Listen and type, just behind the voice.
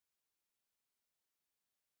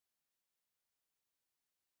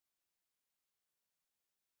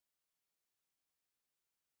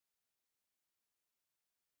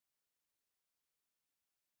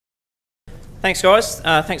Thanks, guys.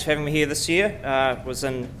 Thanks for having me here this year. Was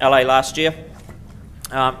in LA last year.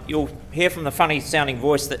 You'll hear from the funny-sounding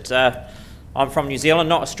voice that I'm from New Zealand,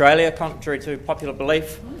 not Australia, contrary to popular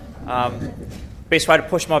belief. Best way to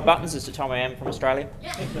push my buttons is to tell me I am from Australia.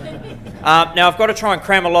 Now, I've got to try and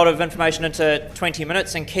cram a lot of information into 20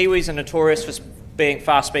 minutes, and Kiwis are notorious for being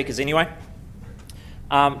fast speakers anyway.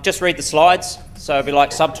 Just read the slides, so it'll be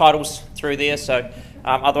like subtitles through there, so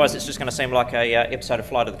otherwise it's just going to seem like a episode of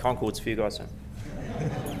Flight of the Conchords for you guys. So.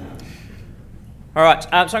 All right, so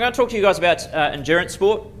I'm going to talk to you guys about endurance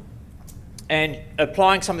sport and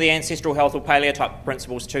applying some of the ancestral health or paleo type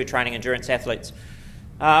principles to training endurance athletes.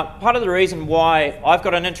 Part of the reason why I've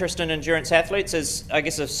got an interest in endurance athletes is, I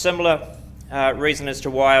guess, a similar reason as to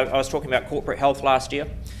why I was talking about corporate health last year.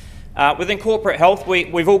 Within corporate health,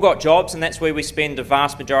 we've all got jobs, and that's where we spend the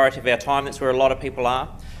vast majority of our time. That's where a lot of people are.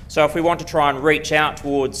 So if we want to try and reach out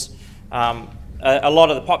towards a lot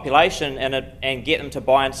of the population and get them to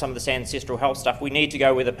buy into some of this ancestral health stuff, we need to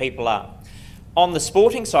go where the people are. On the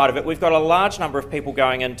sporting side of it, we've got a large number of people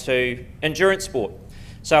going into endurance sport.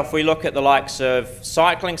 So if we look at the likes of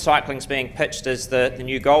cycling, cycling's being pitched as the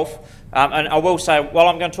new golf. And I will say, while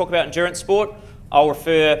I'm going to talk about endurance sport, I'll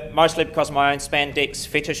refer, mostly because of my own spandex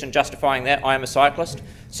fetish and justifying that, I am a cyclist.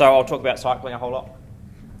 So I'll talk about cycling a whole lot.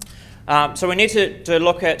 So we need to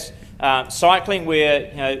look at cycling,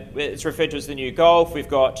 where it's referred to as the new golf. We've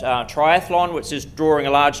got triathlon, which is drawing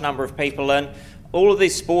a large number of people in. All of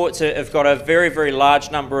these sports have got a very, very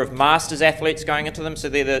large number of masters athletes going into them, so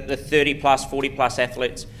they're the 30 plus, 40 plus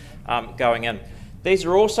athletes going in. These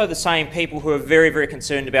are also the same people who are very, very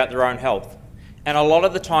concerned about their own health. And a lot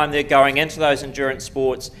of the time they're going into those endurance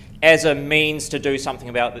sports as a means to do something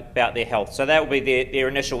about their health. So that will be their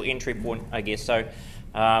initial entry point, I guess. So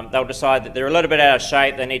they'll decide that they're a little bit out of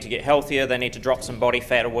shape, they need to get healthier, they need to drop some body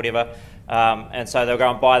fat or whatever, and so they'll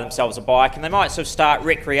go and buy themselves a bike, and they might sort of start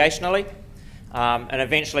recreationally, and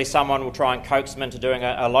eventually someone will try and coax them into doing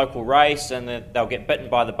a local race, and then they'll get bitten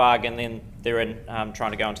by the bug, and then they're in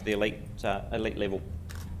trying to go into the elite level.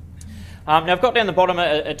 Now I've got down the bottom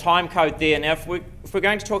a time code there. Now if we're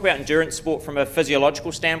going to talk about endurance sport from a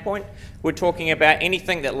physiological standpoint, we're talking about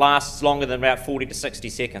anything that lasts longer than about 40 to 60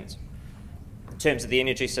 seconds. In terms of the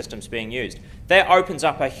energy systems being used. That opens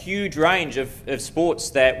up a huge range of sports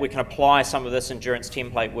that we can apply some of this endurance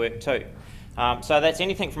template work to. So that's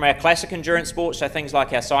anything from our classic endurance sports, so things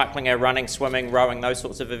like our cycling, our running, swimming, rowing, those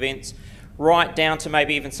sorts of events, right down to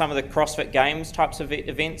maybe even some of the CrossFit Games types of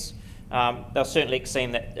events. They'll certainly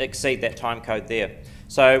exceed that time code there.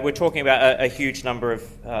 So we're talking about a huge number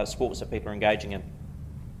of sports that people are engaging in.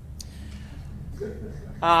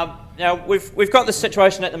 Now, we've got this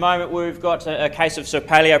situation at the moment where we've got a case of sort of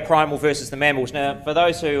paleo-primal versus the mammals. Now, for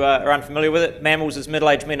those who are unfamiliar with it, mammals is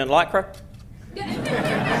middle-aged men in lycra,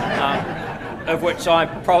 of which I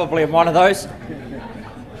probably am one of those.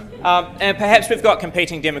 And perhaps we've got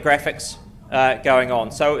competing demographics going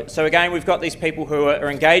on. So again, we've got these people who are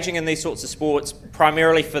engaging in these sorts of sports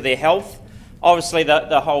primarily for their health. Obviously,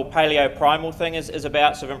 the whole paleo-primal thing is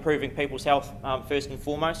about sort of improving people's health first and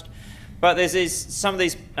foremost. But there's some of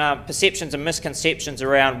these perceptions and misconceptions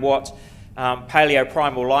around what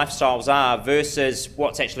paleo-primal lifestyles are versus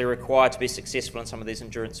what's actually required to be successful in some of these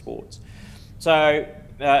endurance sports. So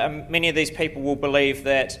many of these people will believe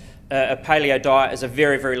that a paleo diet is a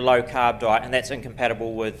very, very low-carb diet, and that's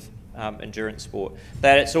incompatible with endurance sport.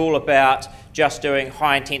 That it's all about just doing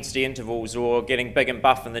high-intensity intervals or getting big and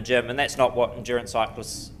buff in the gym, and that's not what endurance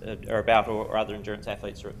cyclists are about, or other endurance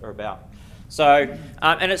athletes are about. So,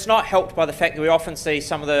 and it's not helped by the fact that we often see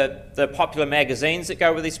some of the popular magazines that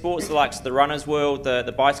go with these sports, the likes of the Runner's World,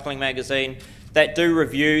 the Bicycling magazine, that do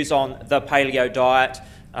reviews on the paleo diet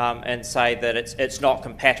and say that it's not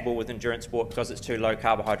compatible with endurance sport because it's too low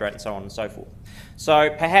carbohydrate and so on and so forth. So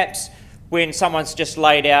perhaps when someone's just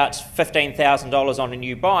laid out $15,000 on a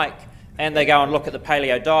new bike and they go and look at the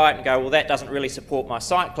paleo diet and go, well, that doesn't really support my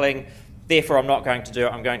cycling, therefore, I'm not going to do it.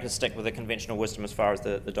 I'm going to stick with the conventional wisdom as far as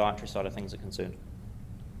the dietary side of things are concerned.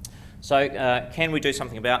 So can we do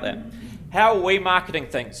something about that? How are we marketing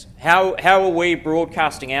things? How are we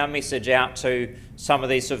broadcasting our message out to some of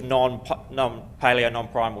these sort of non-paleo,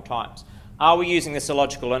 non-primal types? Are we using this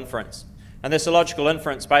illogical inference? And this illogical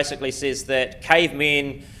inference basically says that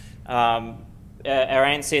cavemen, our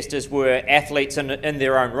ancestors, were athletes in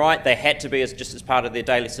their own right. They had to be just as part of their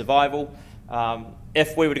daily survival.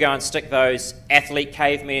 If we were to go and stick those athlete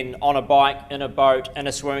cavemen on a bike, in a boat, in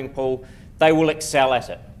a swimming pool, they will excel at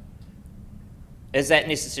it. Is that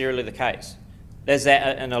necessarily the case? Is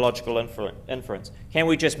that an illogical inference? Can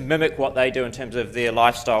we just mimic what they do in terms of their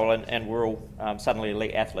lifestyle and we're all suddenly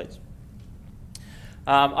elite athletes?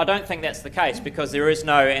 I don't think that's the case because there is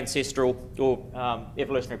no ancestral or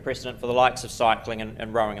evolutionary precedent for the likes of cycling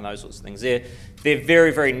and rowing and those sorts of things. They're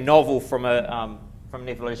very, very novel from an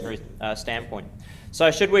evolutionary standpoint. So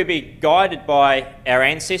should we be guided by our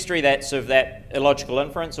ancestry, that sort of that illogical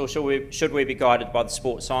inference, or should we be guided by the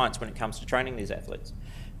sports science when it comes to training these athletes?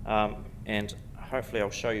 And hopefully I'll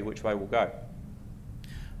show you which way we'll go.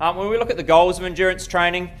 When we look at the goals of endurance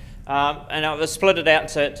training, and I've split it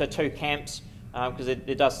out into two camps because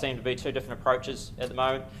it does seem to be two different approaches at the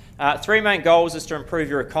moment. Three main goals is to improve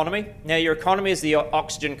your economy. Now your economy is the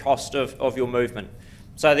oxygen cost of your movement.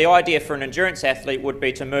 So the idea for an endurance athlete would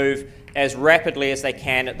be to move as rapidly as they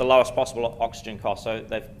can at the lowest possible oxygen cost, so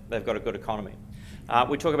they've got a good economy.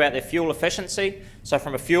 We talk about their fuel efficiency. So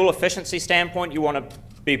from a fuel efficiency standpoint, you want to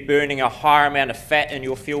be burning a higher amount of fat in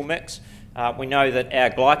your fuel mix. We know that our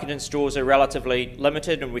glycogen stores are relatively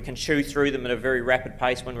limited and we can chew through them at a very rapid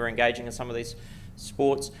pace when we're engaging in some of these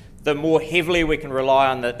sports. The more heavily we can rely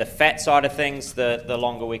on the fat side of things, the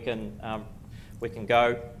longer we can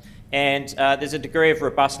go. And there's a degree of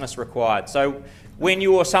robustness required. So when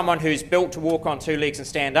you're someone who's built to walk on two legs and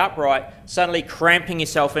stand upright, suddenly cramping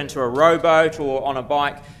yourself into a rowboat or on a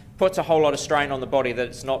bike puts a whole lot of strain on the body that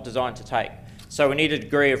it's not designed to take. So we need a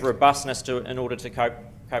degree of robustness in order to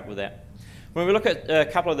cope with that. When we look at a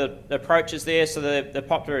couple of the approaches there, so the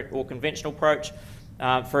popular or conventional approach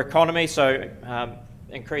for economy, so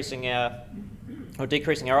increasing or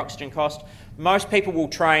decreasing our oxygen cost, most people will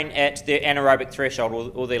train at their anaerobic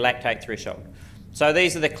threshold or their lactate threshold. So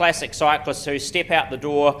these are the classic cyclists who step out the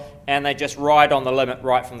door and they just ride on the limit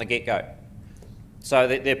right from the get-go. So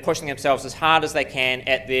they're pushing themselves as hard as they can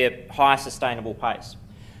at their highest sustainable pace.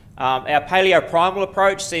 Our paleo-primal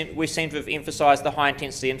approach, we seem to have emphasised the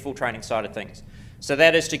high-intensity interval training side of things. So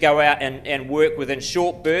that is to go out and work within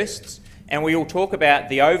short bursts, and we all talk about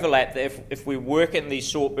the overlap that if we work in these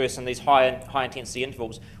short bursts and these high-intensity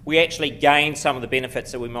intervals, we actually gain some of the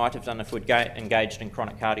benefits that we might have done if we'd engaged in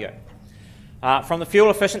chronic cardio. From the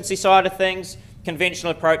fuel efficiency side of things,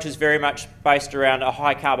 conventional approach is very much based around a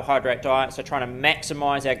high carbohydrate diet, so trying to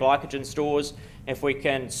maximise our glycogen stores. If we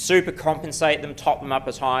can super compensate them, top them up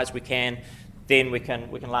as high as we can, then we can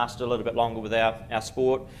last a little bit longer with our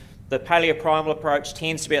sport. The paleo-primal approach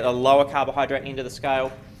tends to be at the lower carbohydrate end of the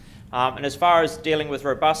scale. And as far as dealing with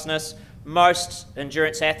robustness, most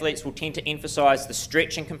endurance athletes will tend to emphasise the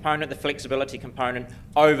stretching component, the flexibility component,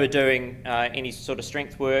 over doing any sort of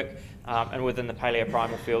strength work. And within the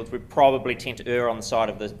paleo-primal fields, we probably tend to err on the side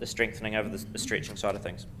of the strengthening over the stretching side of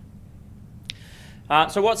things.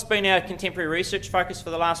 So what's been our contemporary research focus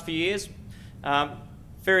for the last few years?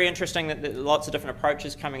 Very interesting that there are lots of different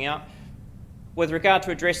approaches coming out. With regard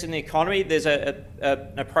to addressing the economy, there's an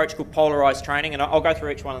approach called polarised training, and I'll go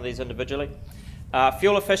through each one of these individually.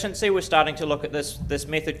 Fuel efficiency, we're starting to look at this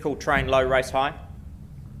method called train low, race high.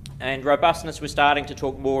 And robustness, we're starting to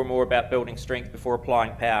talk more and more about building strength before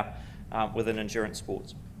applying power within endurance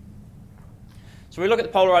sports. So we look at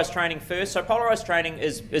the polarised training first. So polarised training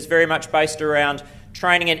is very much based around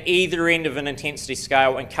training at either end of an intensity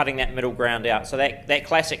scale and cutting that middle ground out. So that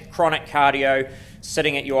classic chronic cardio,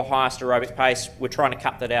 sitting at your highest aerobic pace, we're trying to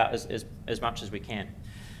cut that out as much as we can.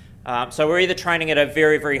 So we're either training at a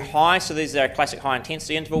very, very high, so this is our classic high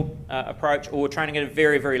intensity interval approach, or we're training at a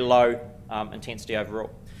very, very low intensity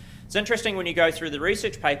overall. It's interesting when you go through the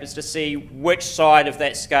research papers to see which side of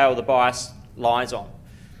that scale the bias lies on.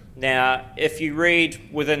 Now, if you read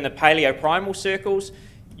within the paleo-primal circles,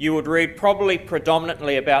 you would read probably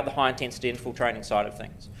predominantly about the high-intensity interval training side of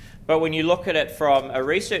things. But when you look at it from a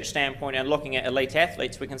research standpoint and looking at elite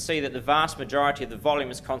athletes, we can see that the vast majority of the volume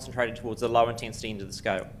is concentrated towards the low-intensity end of the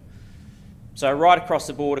scale. So right across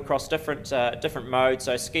the board, across different modes,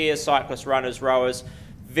 so skiers, cyclists, runners, rowers,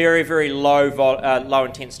 very, very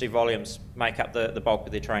low-intensity volumes make up the bulk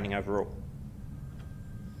of their training overall.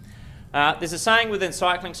 There's a saying within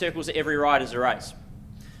cycling circles that every ride is a race.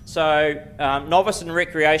 So novice and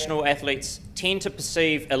recreational athletes tend to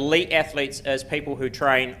perceive elite athletes as people who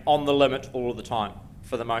train on the limit all of the time,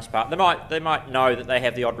 for the most part. They might know that they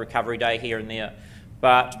have the odd recovery day here and there,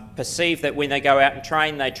 but perceive that when they go out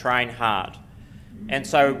and they train hard. And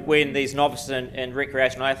so when these novice and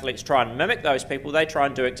recreational athletes try and mimic those people, they try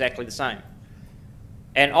and do exactly the same.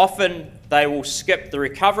 And often they will skip the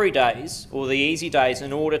recovery days or the easy days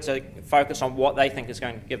in order to focus on what they think is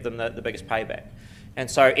going to give them the biggest payback. And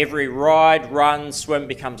so every ride, run, swim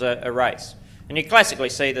becomes a race. And you classically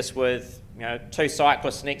see this with two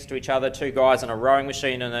cyclists next to each other, two guys in a rowing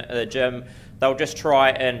machine in a gym. They'll just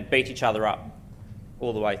try and beat each other up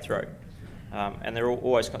all the way through. And they're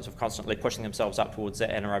always constantly pushing themselves up towards that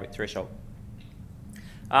anaerobic threshold.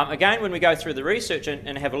 Again, when we go through the research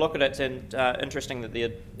and have a look at it, and interesting that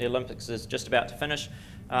the Olympics is just about to finish,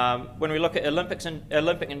 when we look at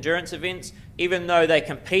Olympic endurance events, even though they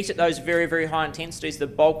compete at those very, very high intensities, the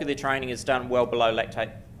bulk of their training is done well below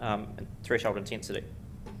lactate threshold intensity.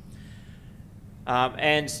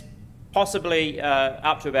 And possibly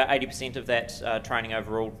up to about 80% of that training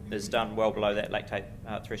overall is done well below that lactate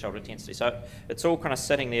threshold intensity. So it's all kind of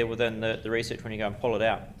sitting there within the research when you go and pull it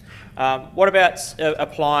out. What about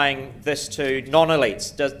applying this to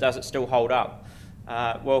non-elites? Does it still hold up?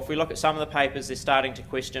 Well, if we look at some of the papers, they're starting to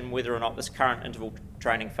question whether or not this current interval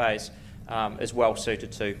training phase is well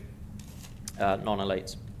suited to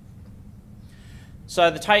non-elites.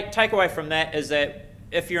 So the takeaway from that is that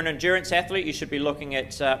if you're an endurance athlete, you should be looking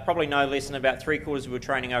at probably no less than about 3/4 of your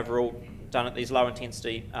training overall done at these low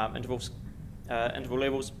intensity interval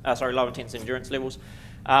levels, low intensity endurance levels,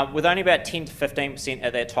 with only about 10 to 15%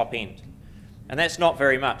 at their top end. And that's not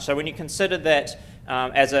very much. So when you consider that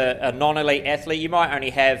as a non-elite athlete, you might only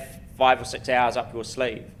have 5 or 6 hours up your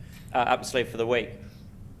sleeve for the week.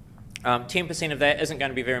 10% of that isn't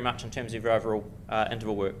going to be very much in terms of your overall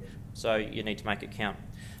interval work, so you need to make it count.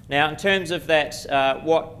 Now, in terms of that,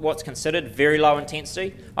 what's considered very low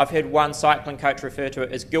intensity, I've heard one cycling coach refer to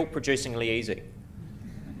it as guilt-producingly easy.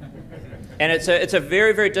 And it's a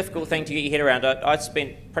very, very difficult thing to get your head around. I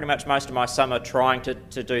spent pretty much most of my summer trying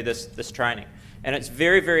to do this training. And it's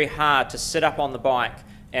very, very hard to sit up on the bike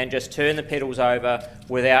and just turn the pedals over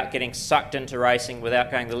without getting sucked into racing,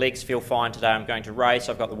 without going, the legs feel fine today, I'm going to race,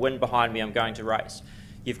 I've got the wind behind me, I'm going to race.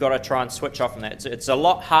 You've got to try and switch off from that. It's a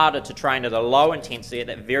lot harder to train at a low intensity, at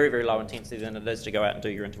that very, very low intensity, than it is to go out and do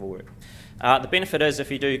your interval work. The benefit is,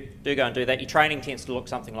 if you do go and do that, your training tends to look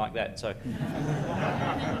something like that. So,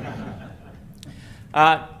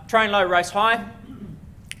 train low, race high.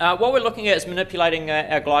 What we're looking at is manipulating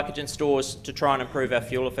our glycogen stores to try and improve our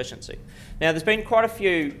fuel efficiency. Now, there's been quite a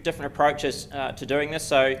few different approaches to doing this.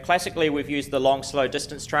 So classically, we've used the long, slow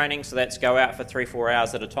distance training. So that's go out for 3-4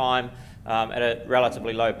 hours at a time at a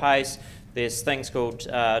relatively low pace. There's things called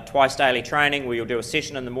twice daily training, where you'll do a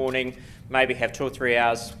session in the morning, maybe have 2 or 3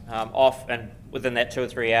 hours off, and within that 2 or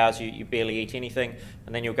 3 hours you barely eat anything,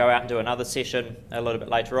 and then you'll go out and do another session a little bit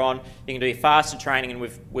later on. You can do your fasted training, and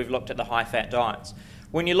we've looked at the high-fat diets.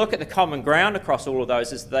 When you look at the common ground across all of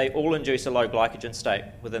those, is they all induce a low glycogen state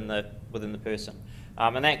within the person.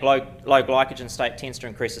 And that low glycogen state tends to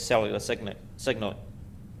increase the cellular signaling. So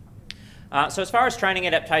as far as training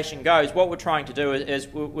adaptation goes, what we're trying to do is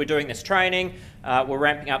we're doing this training, we're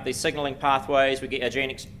ramping up these signaling pathways, we get our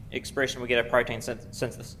gene expression, we get our protein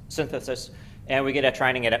synthesis, and we get our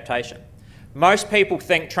training adaptation. Most people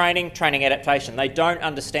think training adaptation. They don't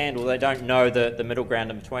understand, or they don't know the middle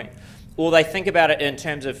ground in between. Or they think about it in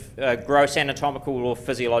terms of gross anatomical or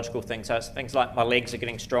physiological things. So it's things like my legs are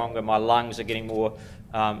getting stronger, my lungs are getting more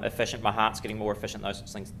efficient, my heart's getting more efficient, those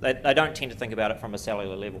sorts of things. They don't tend to think about it from a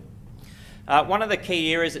cellular level. One of the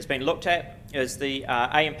key areas that's been looked at is the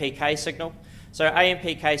AMPK signal. So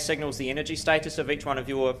AMPK signals the energy status of each one of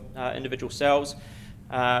your individual cells.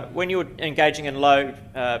 When you're engaging in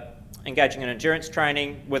endurance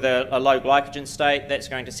training with a low glycogen state, that's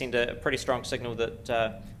going to send a pretty strong signal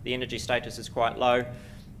that the energy status is quite low,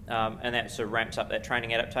 and that sort of ramps up that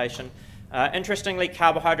training adaptation. Interestingly,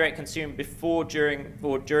 carbohydrate consumed before, during,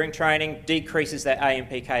 or during training decreases that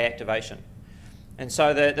AMPK activation. And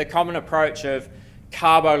so the common approach of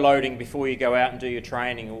carbo loading before you go out and do your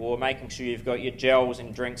training, or making sure you've got your gels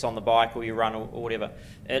and drinks on the bike or you run or whatever,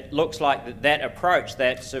 it looks like that approach,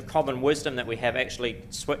 that sort of common wisdom that we have, actually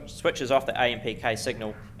switches off the AMPK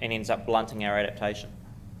signal and ends up blunting our adaptation.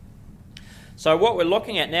 So what we're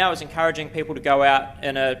looking at now is encouraging people to go out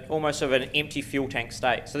in almost sort of an empty fuel tank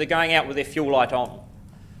state. So they're going out with their fuel light on.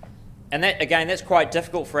 And that, again, that's quite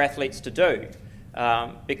difficult for athletes to do,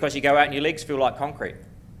 because you go out and your legs feel like concrete.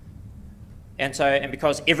 And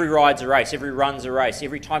because every ride's a race, every run's a race,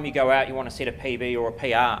 every time you go out you want to set a PB or a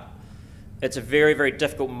PR. It's a very, very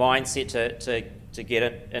difficult mindset to get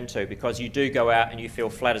into, because you do go out and you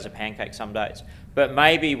feel flat as a pancake some days. But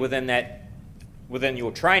maybe within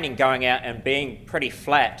your training, going out and being pretty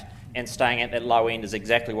flat and staying at that low end is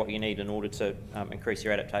exactly what you need in order to increase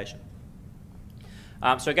your adaptation.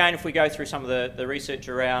 So again, if we go through some of the research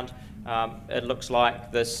around, it looks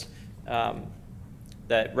like this,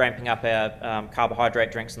 that ramping up our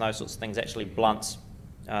carbohydrate drinks and those sorts of things actually blunts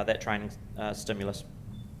that training stimulus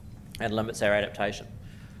and limits our adaptation.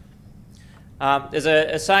 There's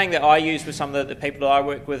a saying that I use with some of the people that I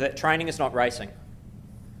work with, that training is not racing.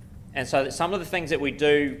 And so that some of the things that we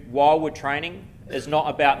do while we're training is not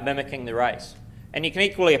about mimicking the race. And you can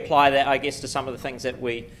equally apply that, I guess, to some of the things that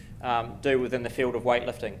we do within the field of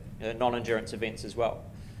weightlifting, non-endurance events as well.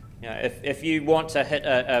 If you want to hit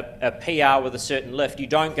a PR with a certain lift, you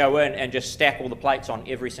don't go in and just stack all the plates on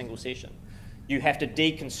every single session. You have to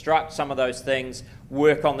deconstruct some of those things,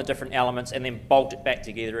 work on the different elements, and then bolt it back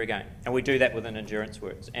together again. And we do that within endurance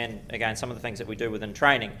works. And again, some of the things that we do within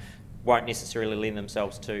training won't necessarily lend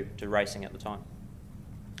themselves to racing at the time.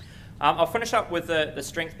 I'll finish up with the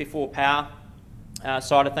strength before power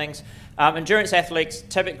side of things. Endurance athletes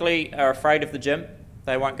typically are afraid of the gym.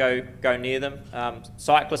 They won't go near them.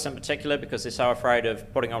 Cyclists in particular, because they're so afraid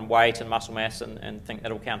of putting on weight and muscle mass and think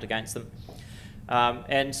that'll count against them.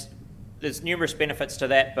 And there's numerous benefits to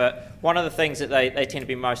that, but one of the things that they tend to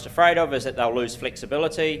be most afraid of is that they'll lose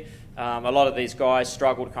flexibility. A lot of these guys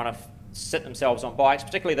struggle to kind of sit themselves on bikes,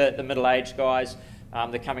 particularly the middle-aged guys.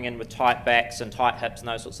 They're coming in with tight backs and tight hips and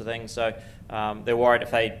those sorts of things, so they're worried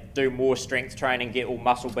if they do more strength training, get all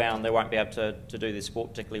muscle bound, they won't be able to do their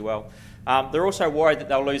sport particularly well. They're also worried that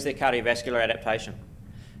they'll lose their cardiovascular adaptation.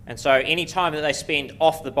 And so any time that they spend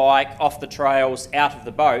off the bike, off the trails, out of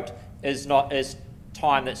the boat is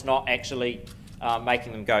time that's not actually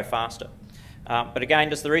making them go faster. But again,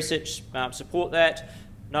 does the research support that?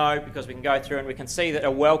 No, because we can go through and we can see that a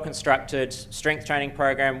well-constructed strength training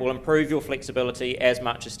program will improve your flexibility as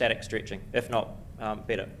much as static stretching, if not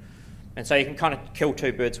better. And so you can kind of kill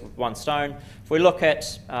two birds with one stone. If we look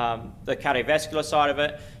at the cardiovascular side of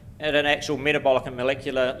it, at an actual metabolic and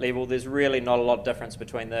molecular level, there's really not a lot of difference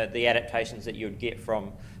between the adaptations that you would get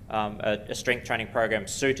from a strength training program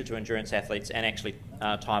suited to endurance athletes and actually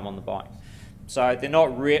time on the bike. So they're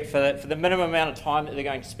not for the minimum amount of time that they're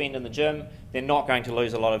going to spend in the gym, they're not going to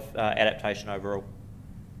lose a lot of adaptation overall.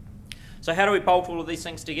 So how do we bolt all of these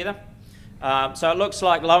things together? So it looks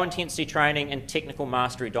like low intensity training and technical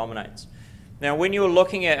mastery dominates. Now when you're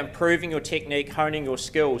looking at improving your technique, honing your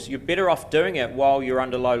skills, you're better off doing it while you're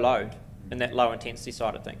under low load in that low intensity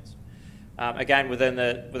side of things. Again, within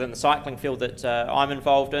the cycling field that I'm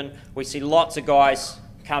involved in, we see lots of guys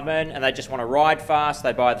come in and they just want to ride fast,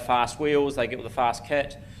 they buy the fast wheels, they get with the fast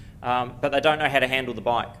kit, but they don't know how to handle the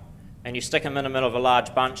bike. And you stick them in the middle of a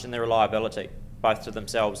large bunch and their reliability, both to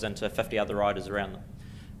themselves and to 50 other riders around them.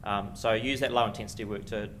 So use that low intensity work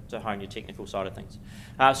to hone your technical side of things.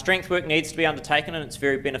 Strength work needs to be undertaken and it's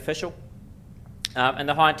very beneficial. And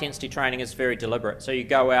the high intensity training is very deliberate. So you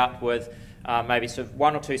go out with maybe sort of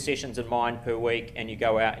 1 or 2 sessions in mind per week and you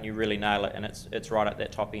go out and you really nail it and it's right at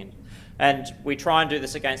that top end. And we try and do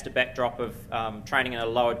this against a backdrop of training in a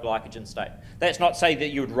lowered glycogen state. That's not to say that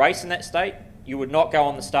you would race in that state. You would not go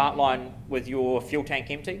on the start line with your fuel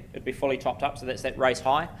tank empty. It'd be fully topped up, so that's that race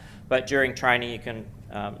high. But during training, you can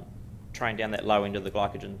train down that low end of the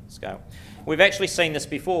glycogen scale. We've actually seen this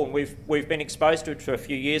before, and we've been exposed to it for a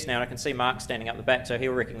few years now, and I can see Mark standing up the back, so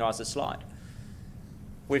he'll recognise this slide.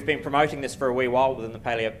 We've been promoting this for a wee while within the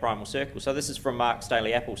Paleo Primal Circle. So this is from Mark's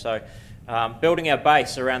Daily Apple. So building our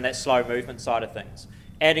base around that slow movement side of things,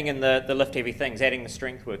 adding in the lift heavy things, adding the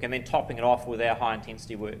strength work, and then topping it off with our high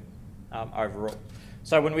intensity work overall.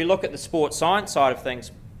 So when we look at the sports science side of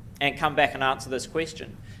things and come back and answer this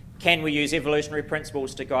question, can we use evolutionary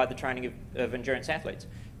principles to guide the training of endurance athletes?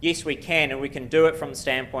 Yes, we can, and we can do it from the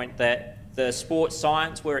standpoint that the sports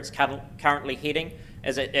science, where it's currently heading,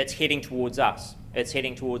 is it's heading towards us. It's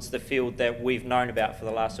heading towards the field that we've known about for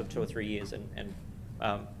the last 2 or 3 years, and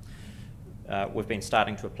we've been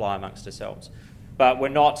starting to apply amongst ourselves. But we're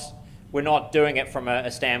not doing it from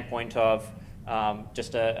a standpoint of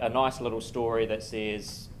just a nice little story that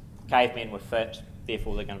says cavemen were fit,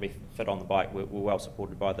 therefore they're going to be fit on the bike. We're well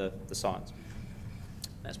supported by the science.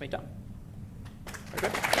 That's me done. Okay.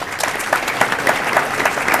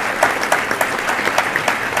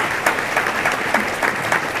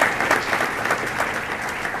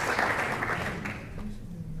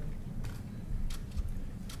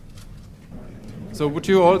 So would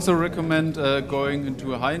you also recommend going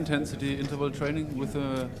into a high-intensity interval training with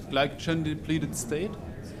a glycogen-depleted state?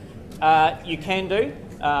 You can do.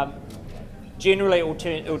 Generally, it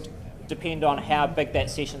will depend on how big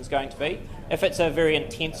that session is going to be. If it's a very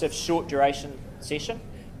intensive, short-duration session,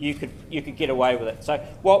 you could get away with it. So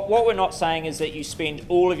what we're not saying is that you spend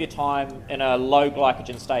all of your time in a low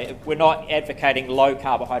glycogen state. We're not advocating low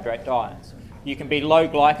carbohydrate diets. You can be low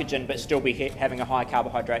glycogen but still be having a high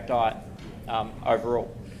carbohydrate diet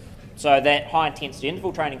overall. So that high intensity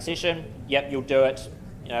interval training session, yep, you'll do it.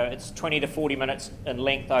 You know, it's 20 to 40 minutes in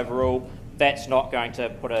length overall. That's not going to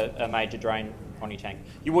put a major drain on your tank.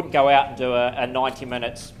 You wouldn't go out and do a 90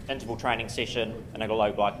 minutes interval training session in a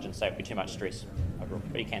low glycogen state. It would be too much stress overall,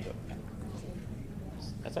 but you can do it. Yeah.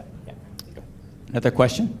 That's it. Yeah. Cool. Another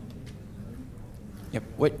question? Yep.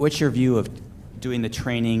 What's your view of doing the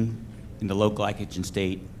training in the low glycogen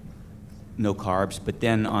state, no carbs, but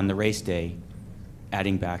then on the race day,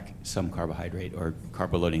 adding back some carbohydrate or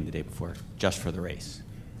carbo loading the day before, just for the race?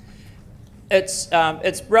 It's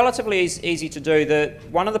relatively easy to do.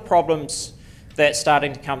 One of the problems that's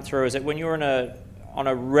starting to come through is that when you're on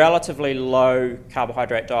a relatively low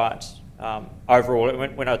carbohydrate diet, overall,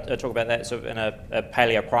 when I talk about that sort of in a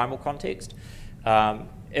paleo-primal context,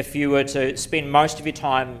 if you were to spend most of your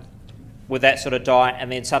time with that sort of diet and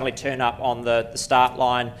then suddenly turn up on the start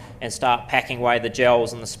line and start packing away the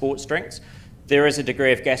gels and the sports drinks, there is a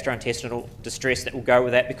degree of gastrointestinal distress that will go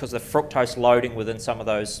with that because the fructose loading within some of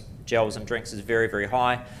those gels and drinks is very, very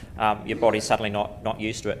high. Your body's suddenly not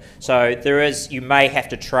used to it. So you may have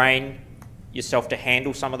to train yourself to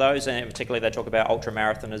handle some of those, and particularly they talk about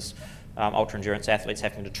ultra-marathoners, ultra-endurance athletes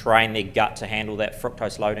having to train their gut to handle that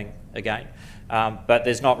fructose loading again. But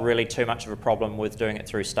there's not really too much of a problem with doing it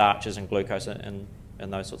through starches and glucose and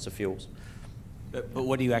those sorts of fuels. But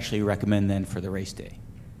what do you actually recommend then for the race day?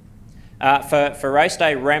 For race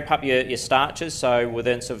day, ramp up your starches, so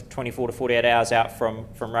within sort of 24 to 48 hours out from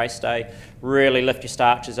race day, really lift your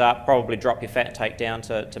starches up, probably drop your fat intake down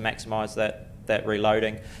to maximise that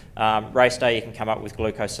reloading. Race day, you can come up with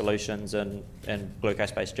glucose solutions and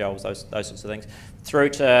glucose-based gels, those sorts of things, through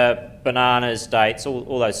to bananas, dates,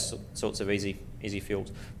 all those sorts of easy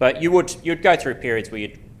fuels. But you'd go through periods where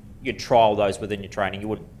you'd trial those within your training. You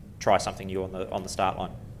wouldn't try something new on the start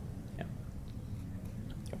line.